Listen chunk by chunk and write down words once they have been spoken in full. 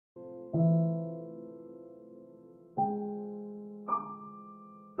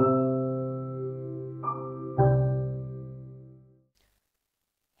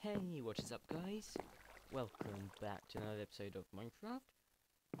guys, welcome back to another episode of Minecraft,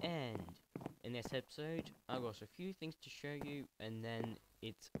 and in this episode I've got a few things to show you, and then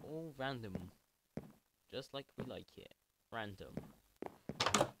it's all random, just like we like it, random.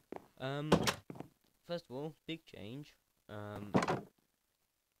 First of all, big change.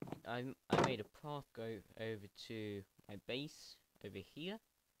 I made a path go over to my base over here,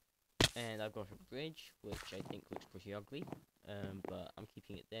 and I've got a bridge which I think looks pretty ugly. But I'm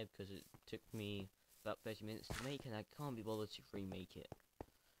keeping it there because it took me about 30 minutes to make, and I can't be bothered to remake it.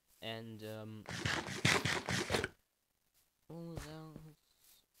 And what else?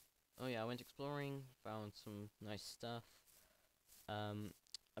 Oh yeah, I went exploring, found some nice stuff.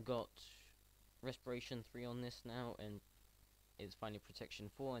 I got Respiration 3 on this now, and it's finally Protection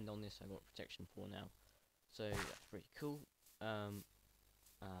 4, and on this I got Protection 4 now. So that's pretty cool.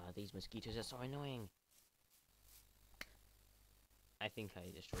 These mosquitoes are so annoying. I think I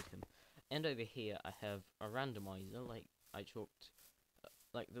destroyed him. And over here I have a randomizer, like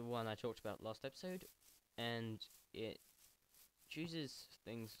the one I talked about last episode, and it chooses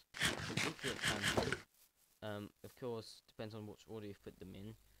things completely at random. Of course, depends on which order you've put them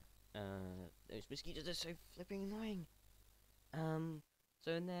in. Those mosquitoes are so flipping annoying.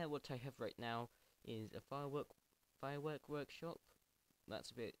 So in there, what I have right now is a firework workshop.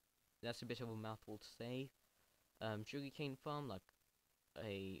 That's a bit of a mouthful to say. Sugarcane farm, like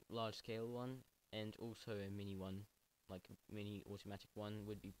a large scale one, and also a mini one, like a mini automatic one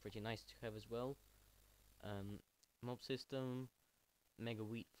would be pretty nice to have as well. Mob system, mega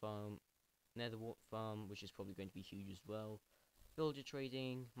wheat farm, nether wart farm, which is probably going to be huge as well. Villager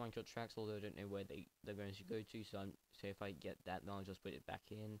trading, minecart tracks, although I don't know where they're going to go to, so if I get that, then I'll just put it back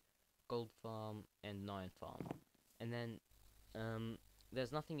in. Gold farm and iron farm, and then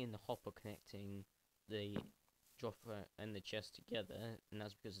there's nothing in the hopper connecting the dropper and the chest together, and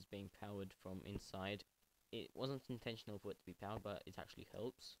that's because it's being powered from inside. It wasn't intentional for it to be powered, but it actually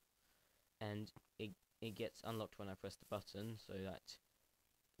helps, and it gets unlocked when I press the button, so that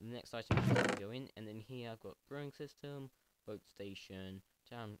the next item can go in. And then here I've got growing system, boat station,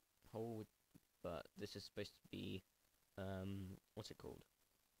 town hall, but this is supposed to be what's it called?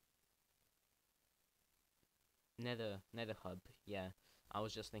 Nether hub. Yeah, I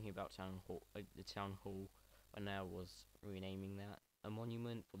was just thinking about town hall, the town hall, when I was renaming that. A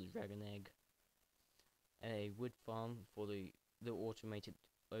monument for the dragon egg, a wood farm for the automated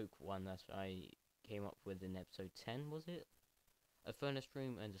oak one that I came up with in episode 10, was it? A furnace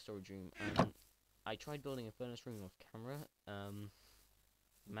room and a storage room. I tried building a furnace room off camera.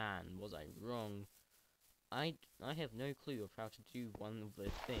 Man, was I wrong. I have no clue of how to do one of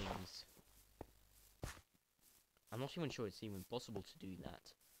the things. I'm not even sure it's even possible to do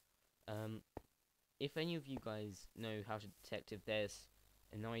that. If any of you guys know how to detect if there's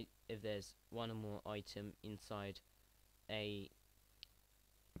one or more item inside a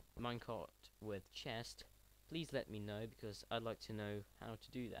minecart with chest, please let me know, because I'd like to know how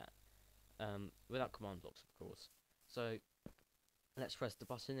to do that. Without command blocks, of course. So let's press the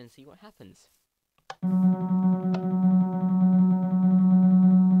button and see what happens.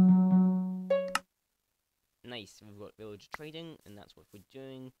 Nice, we've got villager trading, and that's what we're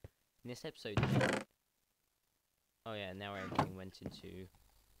doing in this episode. Oh yeah, now everything went into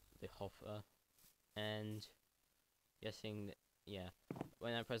the hopper, and guessing that, yeah,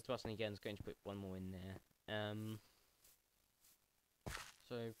 when I press the button again, it's going to put one more in there.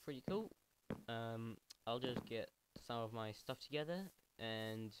 So pretty cool. I'll just get some of my stuff together,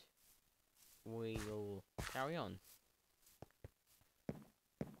 and we will carry on.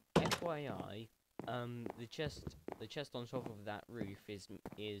 FYI, the chest on top of that roof is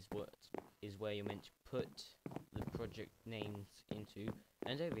where you're meant to put the project names into.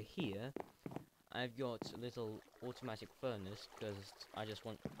 And over here, I've got a little automatic furnace, because I just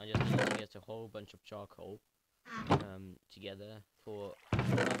need to get a whole bunch of charcoal together for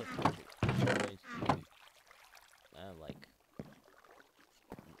another project which I'm going to do, like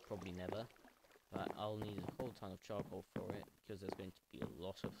probably never, but I'll need a whole ton of charcoal for it, because there's going to be a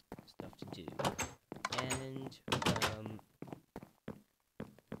lot of stuff to do. And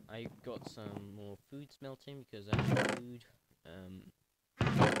I got some more food smelting, because I have food.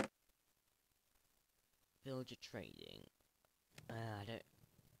 Villager trading. I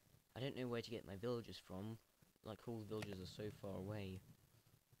don't know where to get my villagers from. Like, all the villagers are so far away.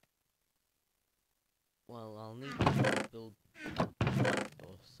 Well, I'll need to build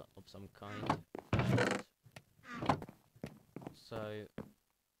of some kind first. So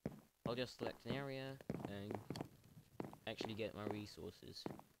I'll just select an area and actually get my resources.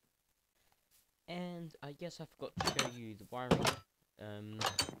 And I guess I forgot to show you the wiring.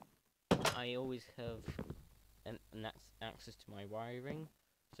 I always have an access to my wiring.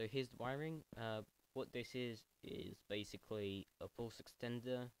 So here's the wiring. What this is basically a pulse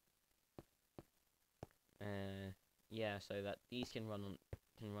extender. Yeah, so that these can run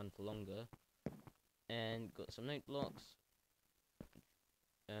for longer. And got some note blocks.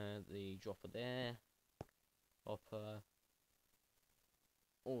 The dropper there, hopper,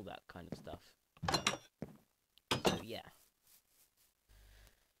 all that kind of stuff. So yeah.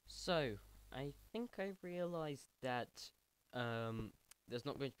 So I think I realized that there's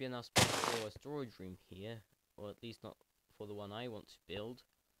not going to be enough space for a storage room here, or at least not for the one I want to build.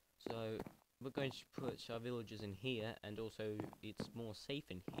 So we're going to put our villagers in here, and also it's more safe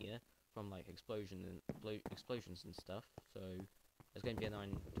in here from like explosions and stuff. So there's going to be an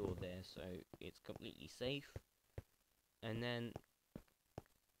iron door there, so it's completely safe. And then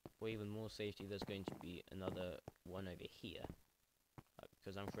for even more safety, there's going to be another one over here,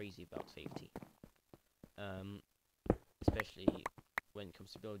 because I'm crazy about safety. Especially when it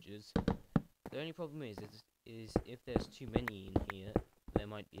comes to villagers. The only problem is if there's too many in here, there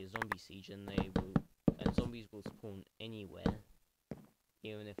might be a zombie siege, and zombies will spawn anywhere,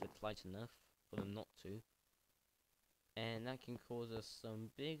 even if it's light enough for them not to, and that can cause us some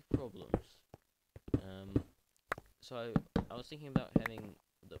big problems. So I was thinking about having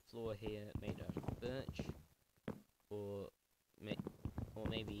the floor here made out of birch, or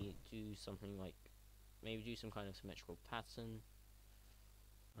maybe do something like do some kind of symmetrical pattern.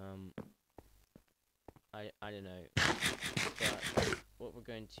 I don't know, but what we're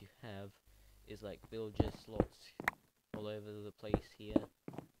going to have is like villager slots all over the place here.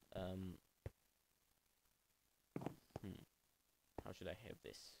 How should I have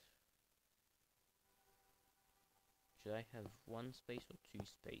this? Should I have one space or two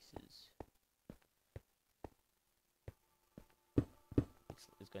spaces?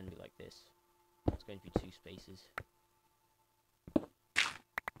 It's going to be like this. It's going to be two spaces.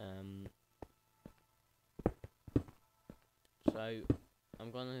 So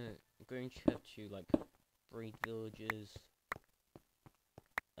I'm going to have to like breed villagers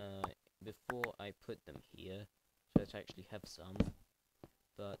before I put them here, so that I actually have some.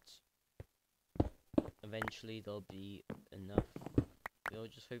 But eventually there'll be enough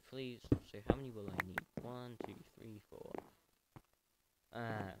villagers, hopefully. So how many will I need? 1, 2, 3, 4.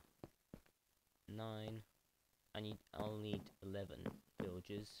 9. I'll need 11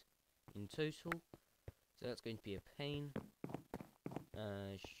 villagers in total. So that's going to be a pain.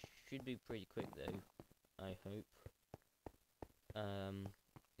 Should be pretty quick though, I hope.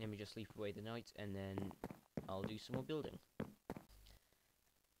 Let me just sleep away the night, and then I'll do some more building.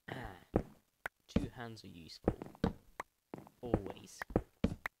 2 hands are useful. Always.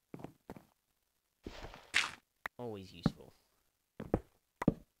 Always useful.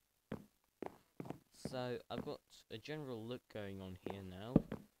 So I've got a general look going on here now.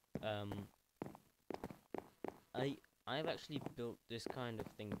 I've actually built this kind of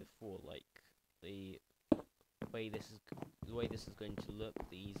thing before, like the way this is going to look.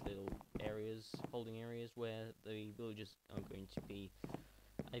 These little areas, holding areas where the villagers are going to be.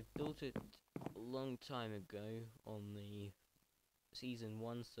 I built it a long time ago on the Season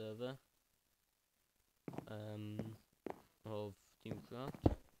 1 server of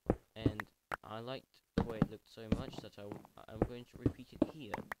Doomcraft, and I liked the way it looked so much that I'm going to repeat it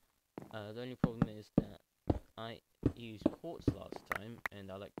here. The only problem is that I used quartz last time,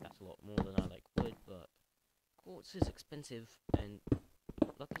 and I like that a lot more than I like wood, but quartz is expensive, and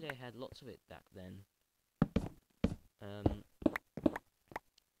luckily I had lots of it back then.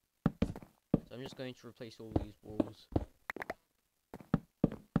 So I'm just going to replace all these walls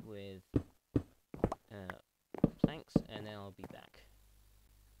with planks, and then I'll be back.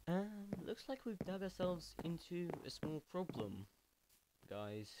 Looks like we've dug ourselves into a small problem,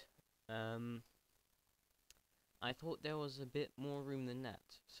 guys. I thought there was a bit more room than that,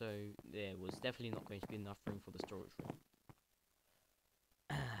 so there was definitely not going to be enough room for the storage room.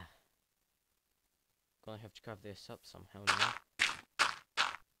 Gonna have to cover this up somehow now.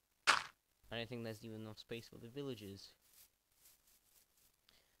 I don't think there's even enough space for the villagers.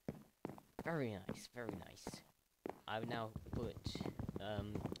 Very nice, very nice. I've now put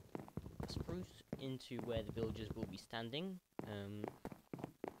spruce into where the villagers will be standing,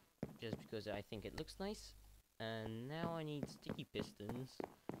 just because I think it looks nice. And now I need sticky pistons,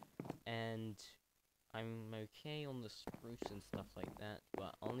 and I'm okay on the spruce and stuff like that,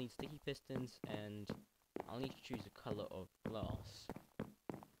 but I'll need sticky pistons, and I'll need to choose a color of glass.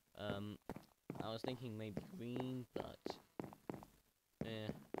 I was thinking maybe green, but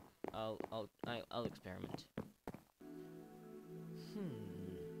I'll experiment.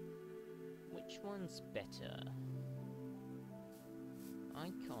 one's better?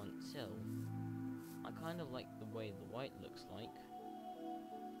 I can't tell. I kind of like the way the white looks like.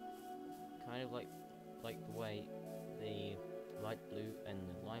 Kind of like the way the light blue and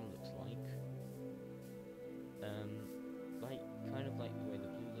the lime looks like. Kind of like the way the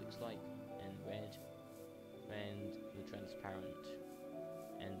blue looks like, and red, and the transparent,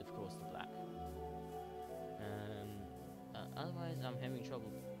 and of course the black. Otherwise, I'm having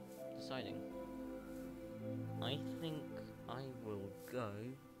trouble deciding. I think I will go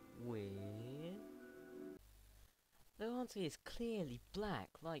with... The answer is clearly black.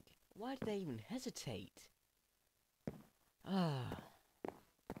 Like, why did they even hesitate?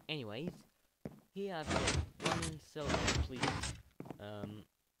 Anyways, here I've got one cell complete.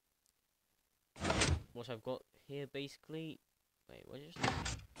 What I've got here basically... Wait,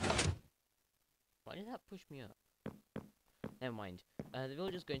 why did that push me up? Never mind. The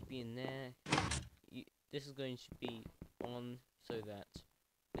villager's going to be in there. This is going to be on so that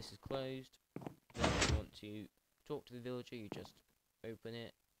this is closed. Then if you want to talk to the villager, you just open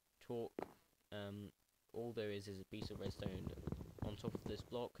it, talk. All there is a piece of redstone on top of this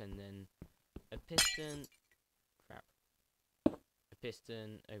block, and then a piston. Crap. A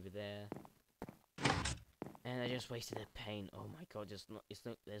piston over there. And I just wasted a pane. Oh my god! There's no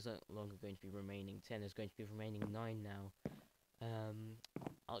longer going to be remaining 10. There's going to be remaining 9 now.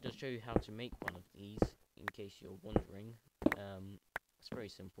 I'll just show you how to make one of these, in case you're wondering. It's very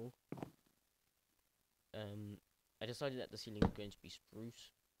simple. I decided that the ceiling is going to be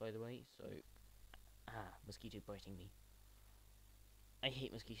spruce, by the way, so... mosquito biting me. I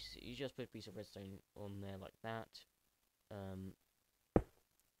hate mosquitoes. You just put a piece of redstone on there like that.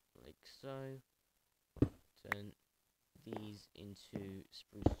 Like so. Turn these into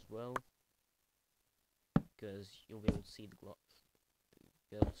spruce as well, because you'll be able to see the glass.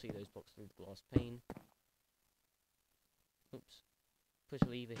 Be able to see those blocks through the glass pane. Oops. Put a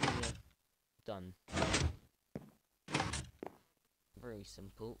lever here. Done. Very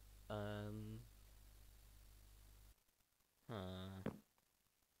simple. I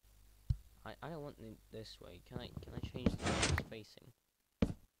don't want it this way. Can I change the way it's facing?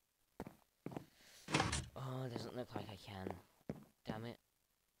 Oh, it doesn't look like I can. Damn it.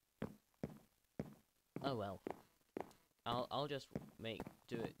 Oh well. I'll just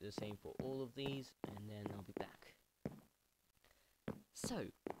do it the same for all of these, and then I'll be back.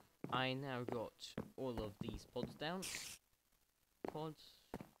 So, I now got all of these pods down.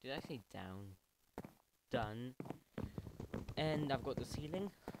 Did I say down? Done. And I've got the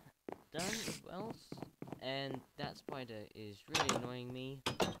ceiling done as well. And that spider is really annoying me.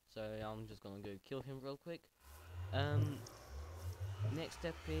 So I'm just gonna go kill him real quick. Next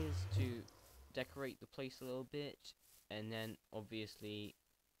step is to decorate the place a little bit. And then obviously...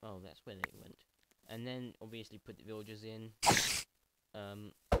 Oh, that's where they went. And then obviously put the villagers in.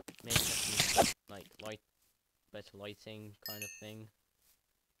 Maybe some, like, better lighting kind of thing.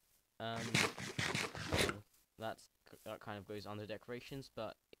 Well, that kind of goes under decorations,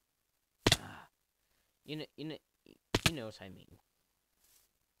 but you know what I mean,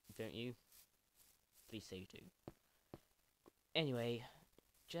 don't you? Please say you do. Anyway,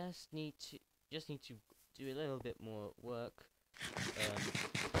 just need to do a little bit more work,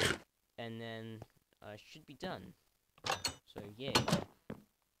 and then I should be done. So yeah.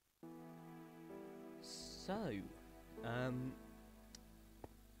 So, I'm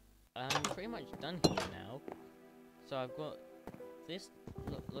pretty much done here now. So I've got this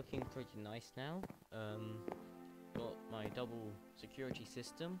looking pretty nice now. Got my double security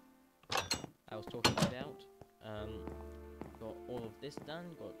system I was talking about. Got all of this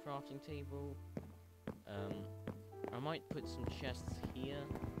done. Got a crafting table. I might put some chests here,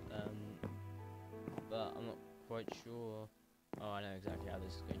 but I'm not quite sure. Oh, I know exactly how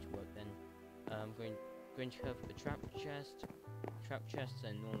this is going to work then. I'm going to have a trap chests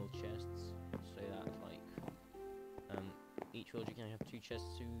and normal chests, so that like each villager can have 2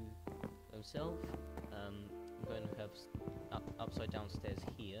 chests to themselves. I'm going to have upside down stairs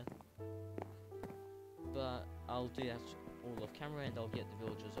here, but I'll do that all off camera, and I'll get the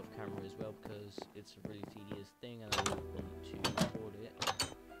villagers off camera as well, because it's a really tedious thing and I don't want to record it,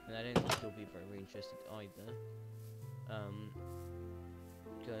 and I don't think you'll be very interested either.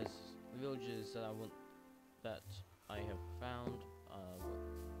 Because the villagers that I have found are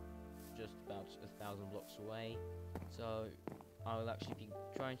just about 1,000 blocks away, so I will actually be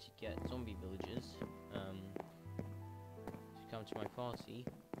trying to get zombie villagers to come to my party,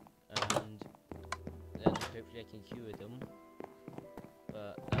 and then hopefully I can cure them,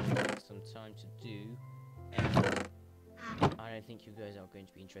 but that will take some time to do, and I don't think you guys are going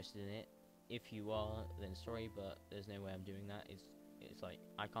to be interested in it. if you are, then sorry, but there's no way I'm doing that. It's like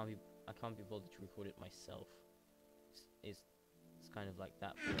I can't be bothered to record it myself. It's kind of like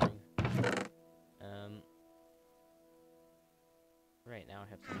that boring. Right now I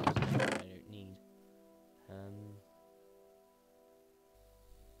have some stuff I don't need.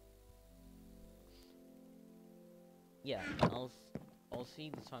 Yeah, I'll see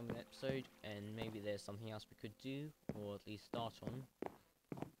the time of the episode, and maybe there's something else we could do, or at least start on,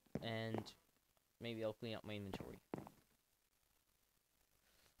 and maybe I'll clean up my inventory.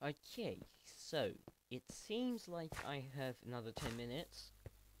 Okay, so it seems like I have another 10 minutes,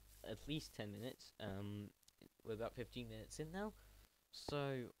 at least 10 minutes. We're about 15 minutes in now,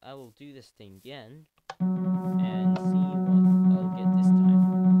 so I will do this thing again and see what I'll get this time.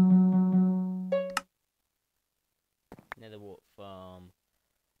 Nether wart farm.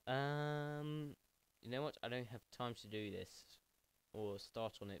 You know what? I don't have time to do this or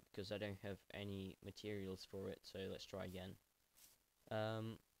start on it because I don't have any materials for it. So let's try again.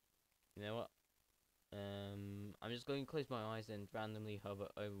 You know what? I'm just going to close my eyes and randomly hover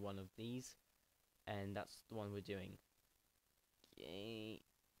over one of these, and that's the one we're doing. Yay.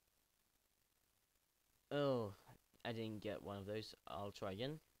 Oh, I didn't get one of those. I'll try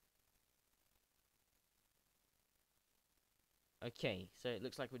again. Okay, so it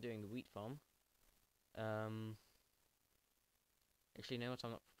looks like we're doing the wheat farm. Actually, you know what?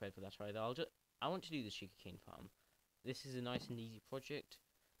 I'm not prepared for that either. I want to do the sugarcane farm. This is a nice and easy project,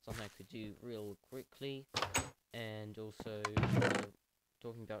 something I could do real quickly, and also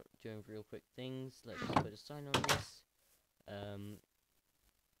talking about doing real quick things. Let's just put a sign on this.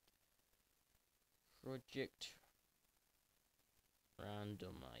 Project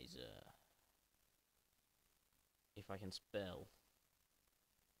randomizer. If I can spell.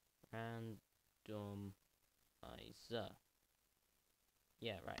 Randomizer.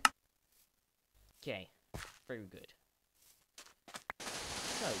 Yeah, right. Okay, very good.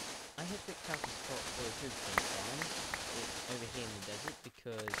 So, I have picked out a spot for a sugarcane farm. It's over here in the desert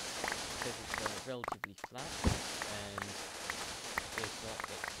because it's relatively flat, and it's not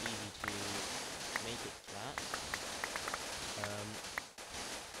that easy to make it flat.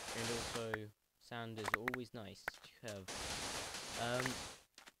 And also, sand is always nice to have.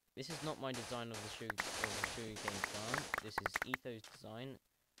 This is not my design of the sugarcane farm. This is Etho's design,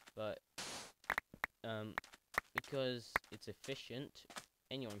 but because it's efficient,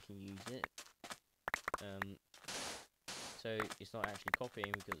 anyone can use it. So it's not actually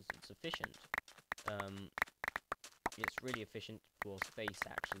copying because it's efficient. It's really efficient for space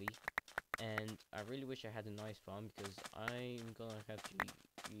actually, and I really wish I had a nice farm because I'm gonna have to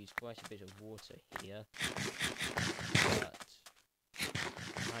use quite a bit of water here, but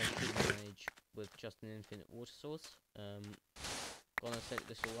I could manage with just an infinite water source. Gonna set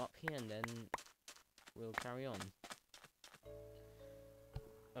this all up here and then we'll carry on.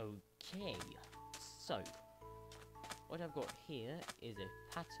 Okay, so what I've got here is a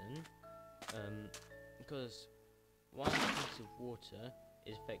pattern, because one piece of water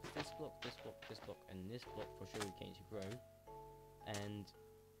it affects this block, this block, this block, and this block for sugarcane to grow, and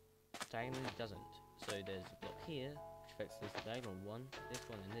diagonally doesn't. So there's a block here which affects this diagonal one, and this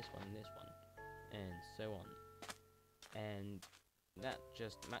one, and this one, and so on. And that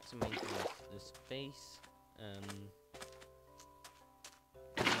just maximizes the space.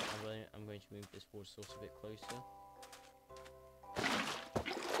 I'm going to move this water source a bit closer.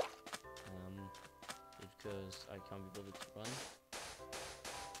 Because I can't be bothered to run.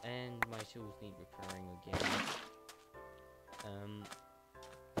 And my tools need repairing again.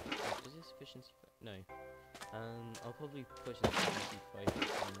 Is this efficiency? No. I'll probably put an efficiency 5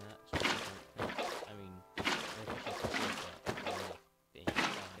 on that. I mean, efficiency 4, but being 5.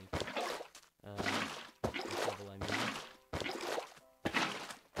 Level I mean.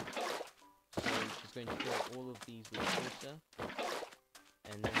 So just going to fill all of these with water,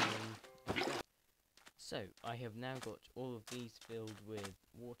 and then do that. So I have now got all of these filled with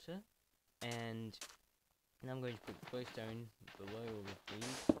water, and now I'm going to put glowstone below all of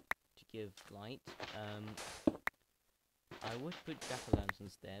these to give light. I would put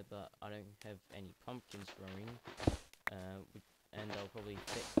jack-o'-lanterns there, but I don't have any pumpkins growing, and I'll probably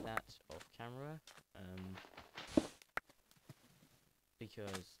fix that off camera,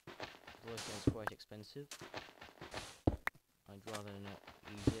 because glowstone is quite expensive. I'd rather not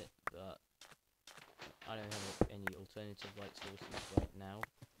use it, but I don't have any alternative light sources right now,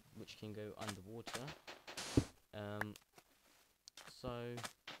 which can go underwater. So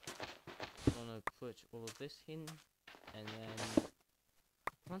I'm gonna put all of this in, and then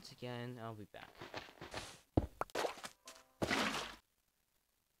once again I'll be back.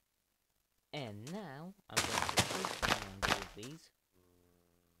 these.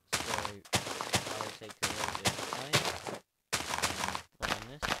 So I'll take a little bit of time and run on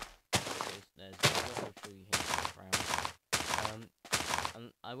this, because there's a lot of tree here to look around. And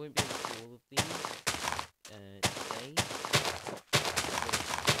I won't be able to do all of these today, because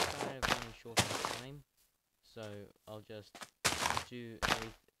I'm kind of running short on time. So I'll just do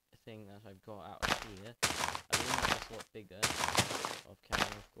everything that I've got out of here. I will make this a lot bigger, off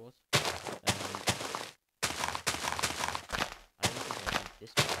camera of course. I don't think I did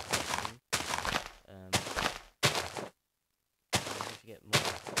this one. I'll have to get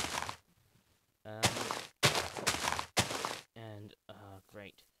more. And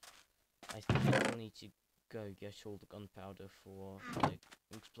great. I think I'll need to go get all the gunpowder for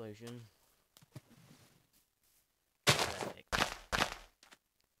the explosion. Perfect.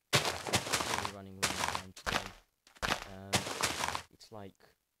 Really running low on time today. It's like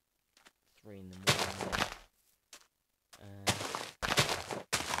 3 in the morning now.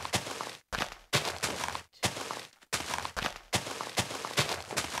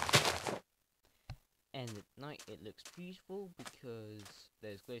 And at night it looks beautiful because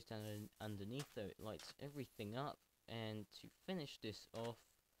there's glowstone underneath, so it lights everything up. And to finish this off,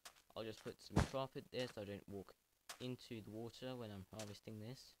 I'll just put some carpet there so I don't walk into the water when I'm harvesting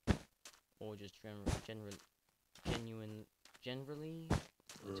this, or just generally,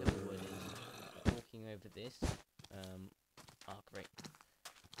 whatever the word is, walking over this. Great.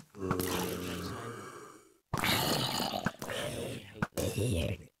 Next time. I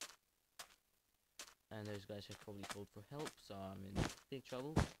hate this. And those guys have probably called for help, so I'm in big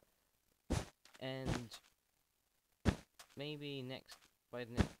trouble. And maybe by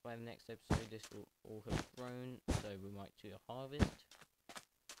the next episode, this will all have grown, so we might do a harvest.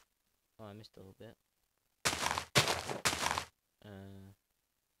 Oh, I missed a little bit.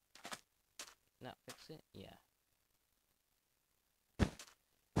 That fix it? Yeah.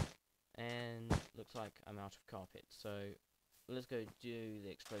 And looks like I'm out of carpet, so let's go do the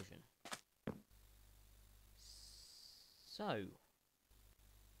explosion. So,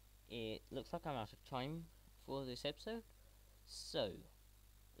 it looks like I'm out of time for this episode, so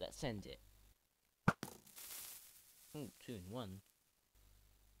let's end it. Ooh, 2 in 1.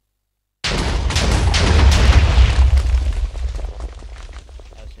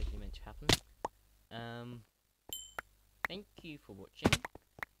 That was totally meant to happen. Thank you for watching,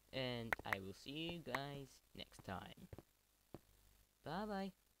 and I will see you guys next time. Bye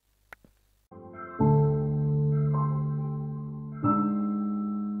bye.